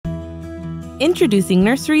Introducing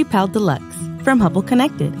Nursery Pal Deluxe from Hubble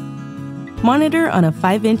Connected. Monitor on a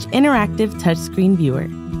 5-inch interactive touchscreen viewer.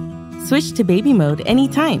 Switch to baby mode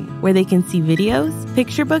anytime, where they can see videos,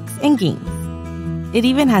 picture books, and games. It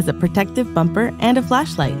even has a protective bumper and a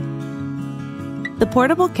flashlight. The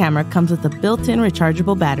portable camera comes with a built-in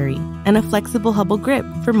rechargeable battery and a flexible Hubble Grip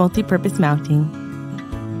for multi-purpose mounting.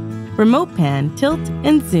 Remote pan, tilt,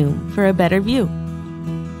 and zoom for a better view.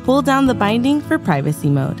 Pull down the binding for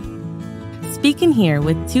privacy mode. Speak and hear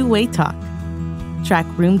with two-way talk. Track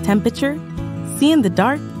room temperature, see in the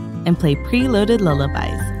dark, and play preloaded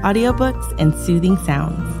lullabies, audiobooks, and soothing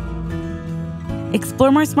sounds.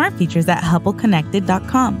 Explore more smart features at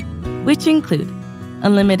hubbleconnected.com, which include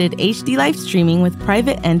unlimited HD live streaming with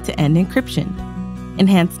private end-to-end encryption,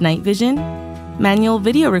 enhanced night vision, manual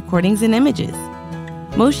video recordings and images,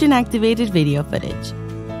 motion-activated video footage,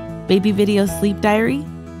 baby video sleep diary,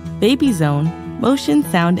 baby zone, motion,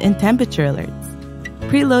 sound, and temperature alerts,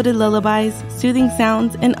 preloaded lullabies, soothing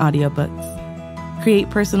sounds, and audiobooks. Create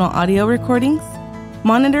personal audio recordings,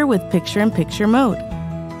 monitor with picture-in-picture mode,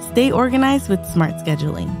 stay organized with smart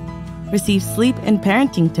scheduling, receive sleep and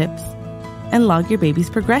parenting tips, and log your baby's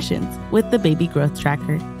progressions with the Baby Growth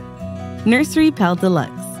Tracker. Nursery Pal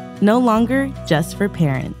Deluxe, no longer just for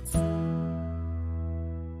parents.